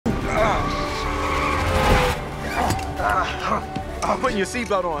Putting your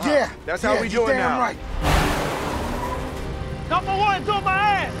seatbelt on, huh? Yeah. That's how we do it now. Right. Number one's on my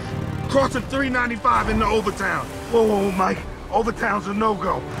ass. Crossing 395 into Overtown. Whoa, Mike. Overtown's a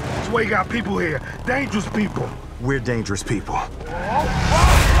no-go. Sway got people here. Dangerous people. We're dangerous people.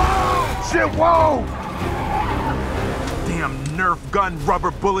 Shit, whoa! Damn Nerf gun,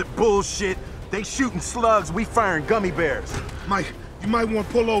 rubber bullet bullshit. They shooting slugs, we firing gummy bears. Mike, you might want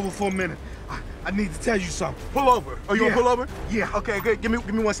to pull over for a minute. I need to tell you something. Pull over. Oh, you want to pull over? Yeah. Okay, good. Give me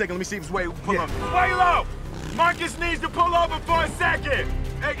 1 second. Let me see if Sway will pull over. Sway low. Marcus needs to pull over for a second.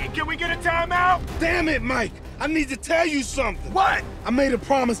 Hey, can we get a timeout? Damn it, Mike. I need to tell you something. What? I made a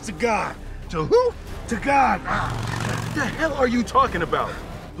promise to God. To who? To God. What the hell are you talking about?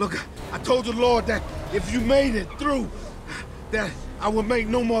 Look, I told the Lord that if you made it through, that I would make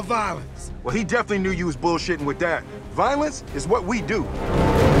no more violence. Well, he definitely knew you was bullshitting with that. Violence is what we do.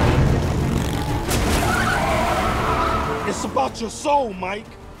 It's about your soul, Mike.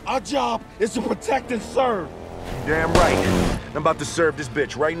 Our job is to protect and serve. Damn right. I'm about to serve this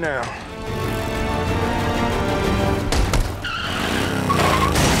bitch right now.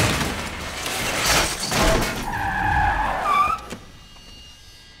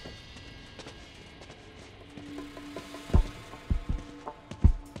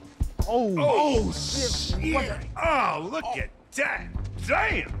 Oh, shit. Oh, look at that.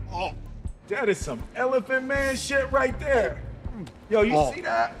 Damn. Oh, That is some elephant man shit right there. Yo, you see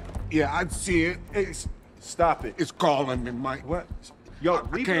that? yeah, I see it. Stop it. It's calling me, Mike. What? Yo,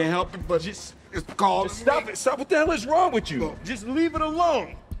 I can't help it, but just it's calling stop me. it. Stop. What the hell is wrong with you? Look. Just leave it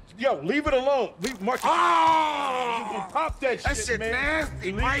alone. Yo, leave it alone. Leave Marcus. Oh! Pop that shit, That shit man.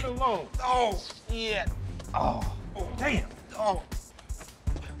 nasty, Leave Mike. it alone. Oh, shit. Oh, damn. Oh,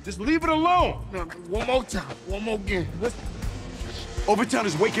 Just leave it alone. no, one more time. One more again. Overtown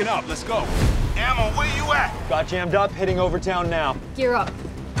is waking up. Let's go. Ammo, where you at? Got jammed up, hitting Overtown now. Gear up.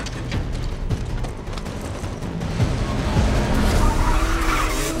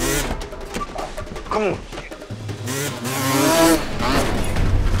 Come on.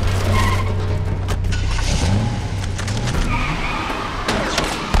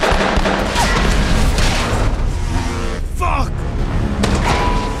 Fuck!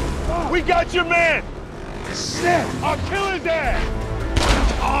 We got your man. Shit! Our killer dad.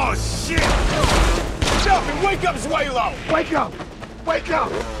 Oh, shit! Jump and wake up, Swalo. Wake up! Wake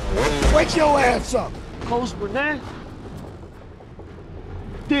up! Wake your ass up! Marcus Burnett.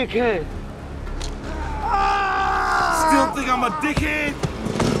 Dickhead. Still think I'm a dickhead?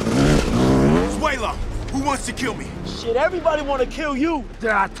 Swayla, who wants to kill me? Shit, everybody want to kill you.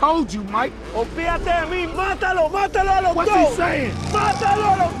 Yeah, I told you, Mike. Olvídate de mí. Mátalo, mátalo a los What's dos. he saying?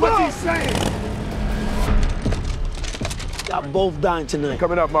 Mátalo a los What's he dos. saying? Y'all both dying tonight.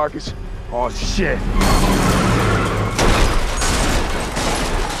 Coming up, Marcus. Oh, shit.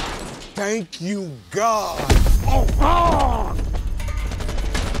 Thank you, God. Oh, oh!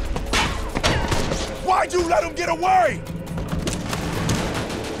 Why'd you let him get away?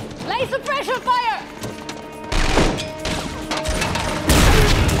 Lay suppression fire!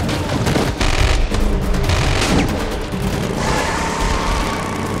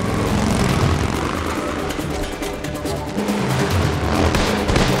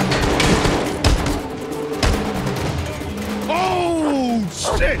 Oh,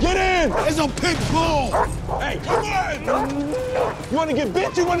 shit! Get in. It's a pit bull! Hey, come on. You want to get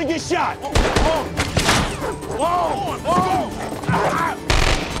bit? You want to get shot? Whoa! Whoa!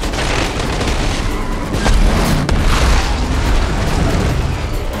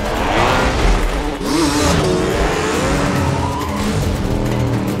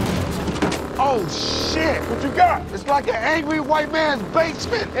 Oh, shit! What you got? It's like an angry white man's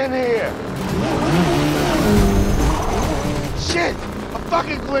basement in here. Shit! A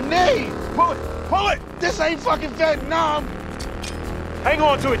fucking grenade! Pull it. Pull it. This ain't fucking Vietnam! Hang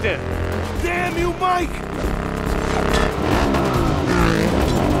on to it then. Damn you, Mike!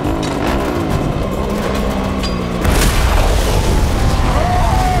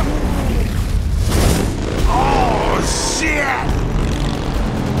 Oh, shit!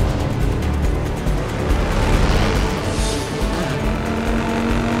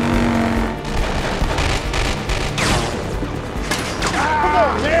 Come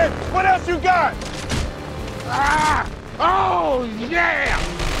on, man. What else you got? Ah! Oh, yeah!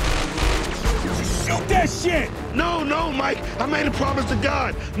 Shoot that shit. No, no, Mike. I made a promise to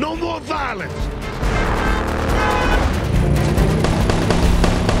God. No more violence.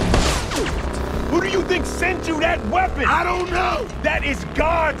 Who do you think sent you that weapon? I don't know. That is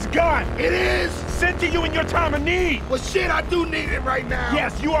God's gun. It is. sent to you in your time of need. Well, shit, I do need it right now.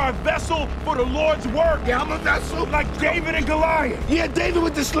 Yes, you are a vessel for the Lord's work. Yeah, I'm a vessel. Like David and Goliath. Yeah, David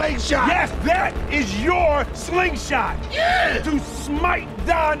with the slingshot. Yes, that is your slingshot. Yeah. To smite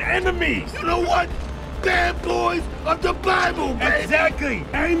thine enemies. You know what? Bad boys of the Bible, baby. Exactly.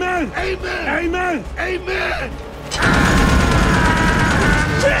 Amen. Amen. Amen. Amen.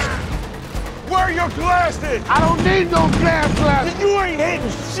 Shit! Where are your glasses? I don't need no glasses. You ain't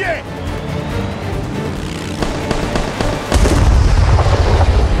hitting shit.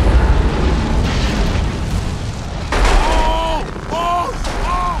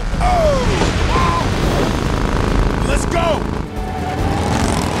 Let's go!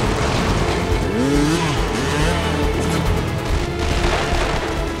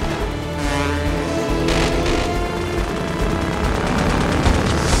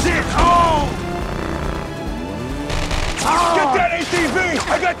 Shit! Oh! Get that ATV!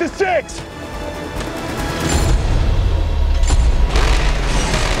 I got the 6!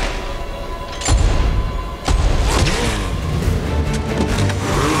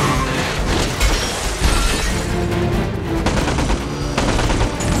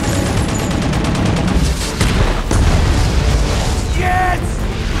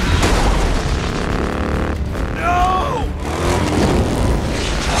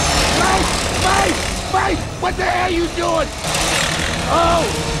 What the hell are you doing? Oh!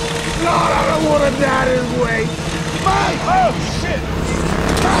 Lord, I don't want to die this way. Mike! Oh, shit!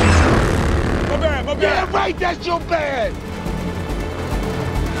 Mike! My bad, my bad. Yeah, right, that's your bad.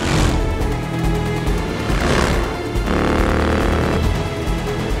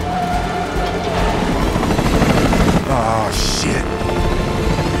 Oh, shit.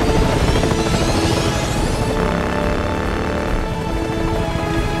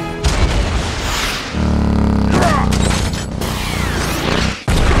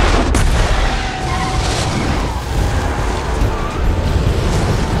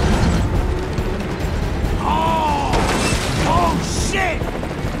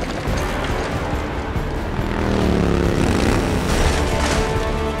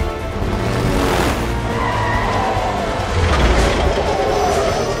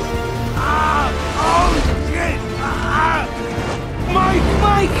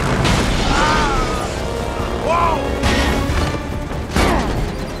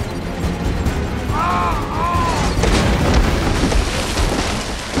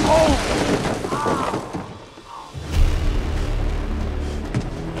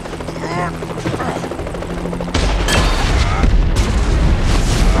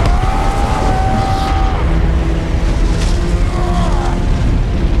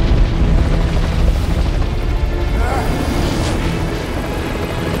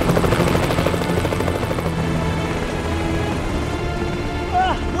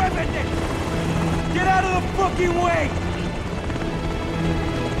 Get out of the fucking way!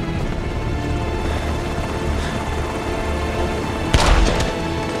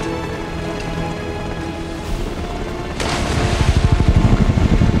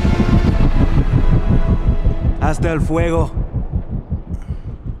 Hasta el fuego.